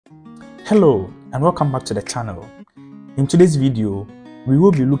Hello and welcome back to the channel. In today's video, we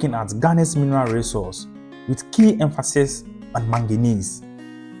will be looking at Ghana's mineral resource with key emphasis on manganese.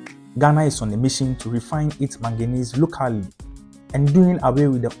 Ghana is on a mission to refine its manganese locally and doing away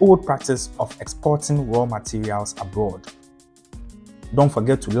with the old practice of exporting raw materials abroad. Don't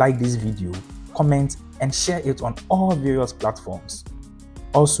forget to like this video, comment and share it on all various platforms.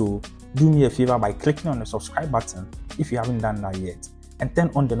 Also, do me a favor by clicking on the subscribe button if you haven't done that yet, and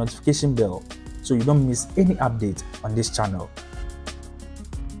turn on the notification bell so you don't miss any update on this channel.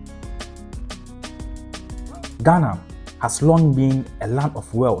 Ghana has long been a land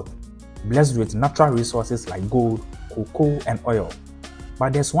of wealth, blessed with natural resources like gold, cocoa and oil.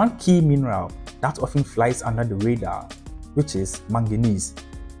 But there's one key mineral that often flies under the radar, which is manganese.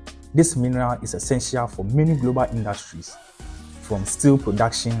 This mineral is essential for many global industries, from steel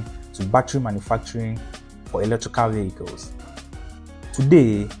production to battery manufacturing for electrical vehicles.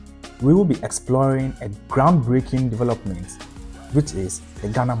 Today, we will be exploring a groundbreaking development, which is the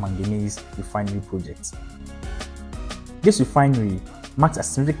Ghana Manganese Refinery project. This refinery marks a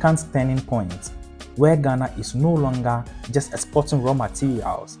significant turning point where Ghana is no longer just exporting raw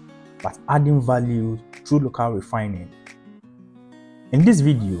materials, but adding value through local refining. In this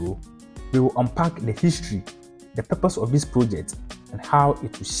video, we will unpack the history, the purpose of this project, and how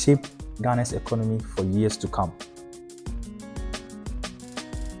it will shape Ghana's economy for years to come.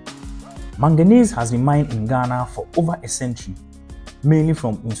 Manganese has been mined in Ghana for over a century, mainly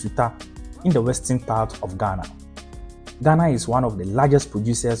from Nsuta in the western part of Ghana. Ghana is one of the largest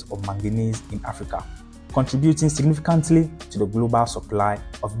producers of manganese in Africa, contributing significantly to the global supply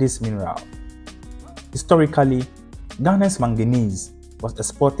of this mineral. Historically, Ghana's manganese was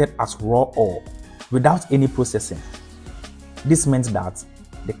exported as raw ore without any processing. This meant that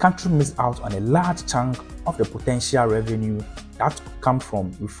the country missed out on a large chunk of the potential revenue that could come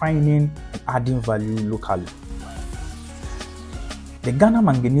from refining and adding value locally. The Ghana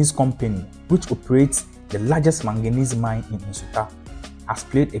Manganese Company, which operates the largest manganese mine in Nsuta, has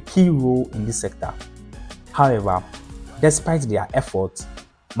played a key role in this sector. However, despite their efforts,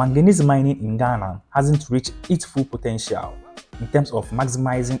 manganese mining in Ghana hasn't reached its full potential in terms of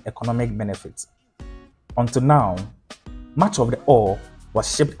maximizing economic benefits. Until now, much of the ore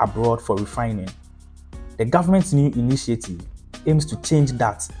was shipped abroad for refining. The government's new initiative aims to change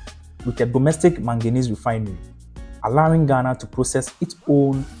that with a domestic manganese refinery, allowing Ghana to process its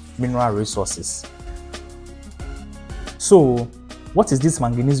own mineral resources. So, what is this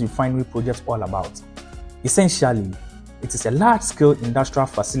manganese refinery project all about? Essentially, it is a large-scale industrial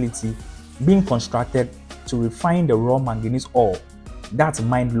facility being constructed to refine the raw manganese ore that's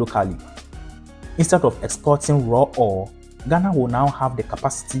mined locally. Instead of exporting raw ore, Ghana will now have the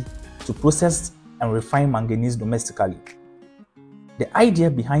capacity to process and refine manganese domestically. The idea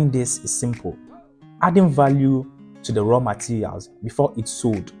behind this is simple: adding value to the raw materials before it's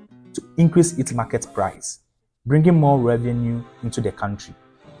sold to increase its market price, bringing more revenue into the country.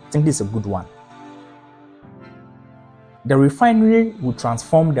 I think this is a good one. The refinery will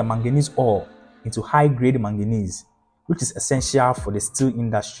transform the manganese ore into high-grade manganese, which is essential for the steel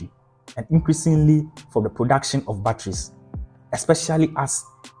industry and increasingly for the production of batteries, especially as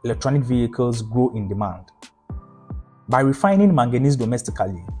electronic vehicles grow in demand. By refining manganese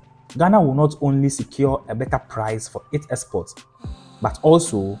domestically, Ghana will not only secure a better price for its exports, but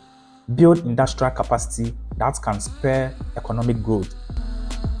also build industrial capacity that can spur economic growth.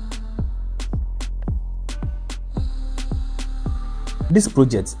 This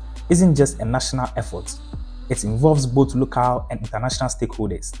project isn't just a national effort, it involves both local and international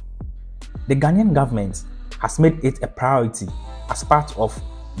stakeholders. The Ghanaian government has made it a priority as part of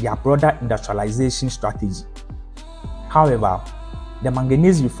their broader industrialization strategy. However, the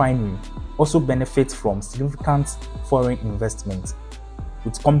manganese refinery also benefits from significant foreign investment,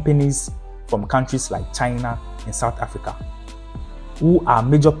 with companies from countries like China and South Africa, who are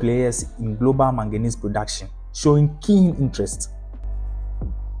major players in global manganese production, showing keen interest.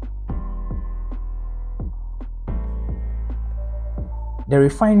 The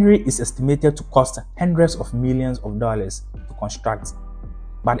refinery is estimated to cost hundreds of millions of dollars to construct,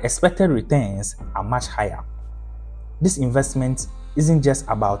 but expected returns are much higher. This investment isn't just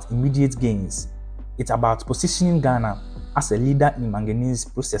about immediate gains, it's about positioning Ghana as a leader in manganese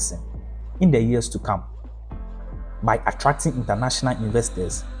processing in the years to come. By attracting international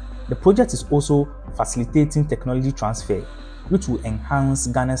investors, the project is also facilitating technology transfer, which will enhance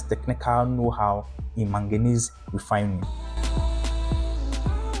Ghana's technical know-how in manganese refining.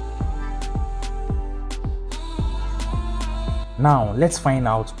 Now, let's find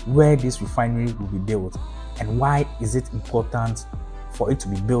out where this refinery will be built and why is it important for it to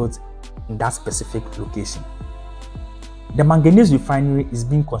be built in that specific location. The Manganese Refinery is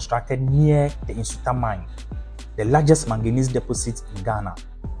being constructed near the Nsuta mine, the largest manganese deposit in Ghana.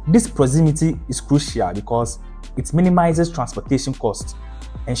 This proximity is crucial because it minimizes transportation costs,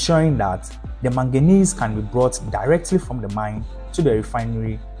 ensuring that the manganese can be brought directly from the mine to the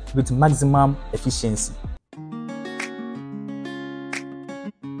refinery with maximum efficiency.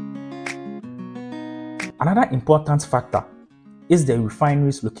 Another important factor is the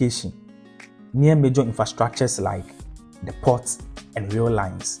refinery's location near major infrastructures like the ports and rail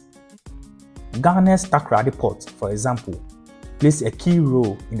lines. Ghana's Takoradi Port, for example, plays a key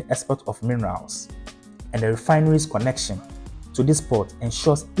role in the export of minerals, and the refinery's connection to this port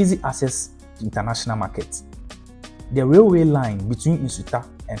ensures easy access to international markets. The railway line between Nsuta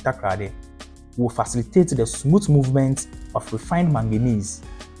and Takoradi will facilitate the smooth movement of refined manganese,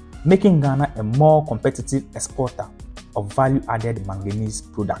 making Ghana a more competitive exporter of value-added manganese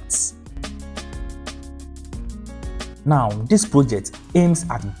products. Now, this project aims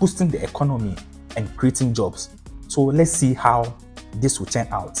at boosting the economy and creating jobs. So let's see how this will turn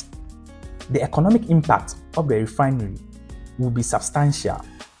out. The economic impact of the refinery will be substantial.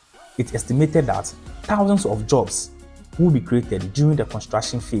 It's estimated that thousands of jobs will be created during the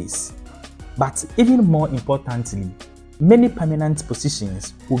construction phase. But even more importantly, many permanent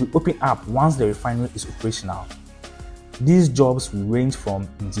positions will be opened up once the refinery is operational. These jobs will range from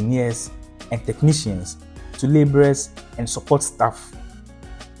engineers and technicians to laborers and support staff,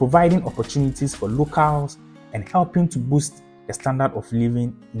 providing opportunities for locals and helping to boost the standard of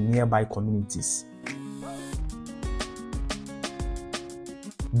living in nearby communities.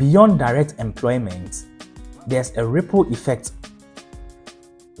 Beyond direct employment, there's a ripple effect.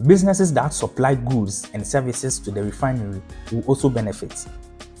 Businesses that supply goods and services to the refinery will also benefit,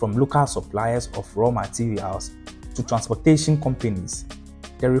 from local suppliers of raw materials to transportation companies.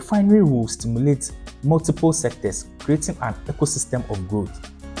 The refinery will stimulate multiple sectors, creating an ecosystem of growth.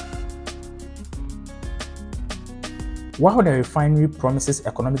 While the refinery promises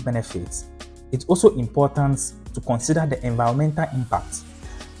economic benefits, it's also important to consider the environmental impact.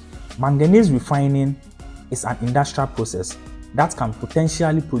 Manganese refining is an industrial process that can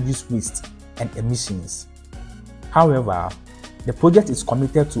potentially produce waste and emissions. However, the project is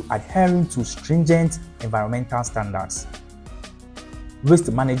committed to adhering to stringent environmental standards.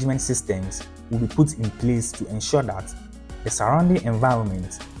 Waste management systems will be put in place to ensure that the surrounding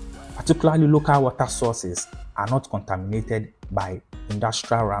environment, particularly local water sources, are not contaminated by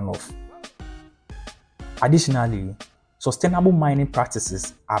industrial runoff. Additionally, sustainable mining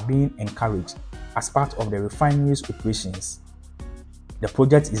practices are being encouraged as part of the refinery's operations. The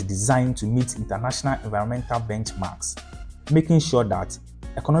project is designed to meet international environmental benchmarks, making sure that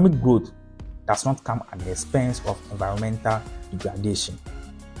economic growth does not come at the expense of environmental degradation.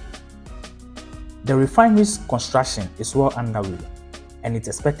 The refinery's construction is well underway, and it's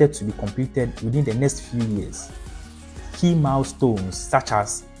expected to be completed within the next few years. Key milestones such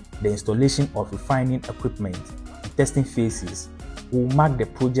as the installation of refining equipment and testing phases will mark the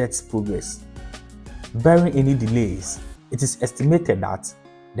project's progress. Barring any delays, it is estimated that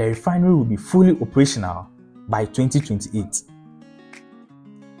the refinery will be fully operational by 2028.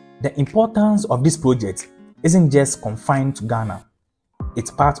 The importance of this project isn't just confined to Ghana. It's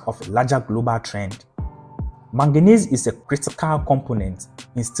part of a larger global trend. Manganese is a critical component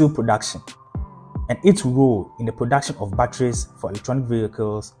in steel production, and its role in the production of batteries for electronic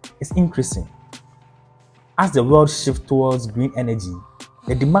vehicles is increasing. As the world shifts towards green energy,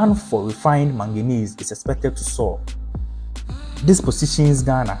 the demand for refined manganese is expected to soar. This positions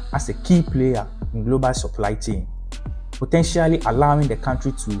Ghana as a key player in global supply chain, potentially allowing the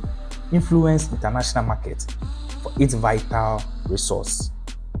country to influence international markets for its vital resource.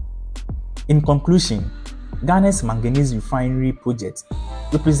 In conclusion, Ghana's Manganese Refinery project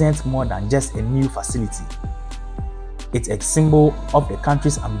represents more than just a new facility. It's a symbol of the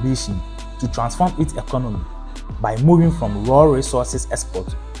country's ambition to transform its economy by moving from raw resources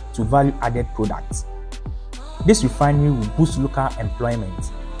export to value-added products. This refinery will boost local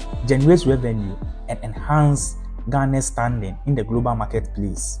employment, generate revenue, and enhance Ghana's standing in the global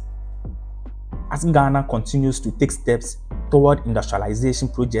marketplace. As Ghana continues to take steps toward industrialization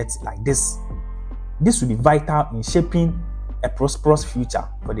projects like this will be vital in shaping a prosperous future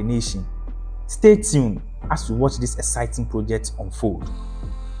for the nation. Stay tuned as we watch this exciting project unfold.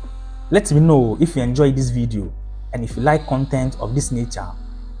 Let me know if you enjoyed this video, and if you like content of this nature,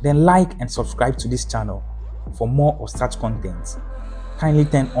 then like and subscribe to this channel for more of such content. Kindly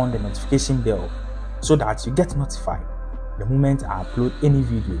turn on the notification bell so that you get notified the moment I upload any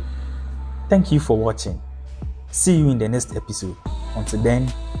video. Thank you for watching. See you in the next episode. Until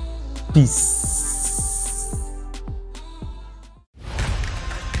then, Peace.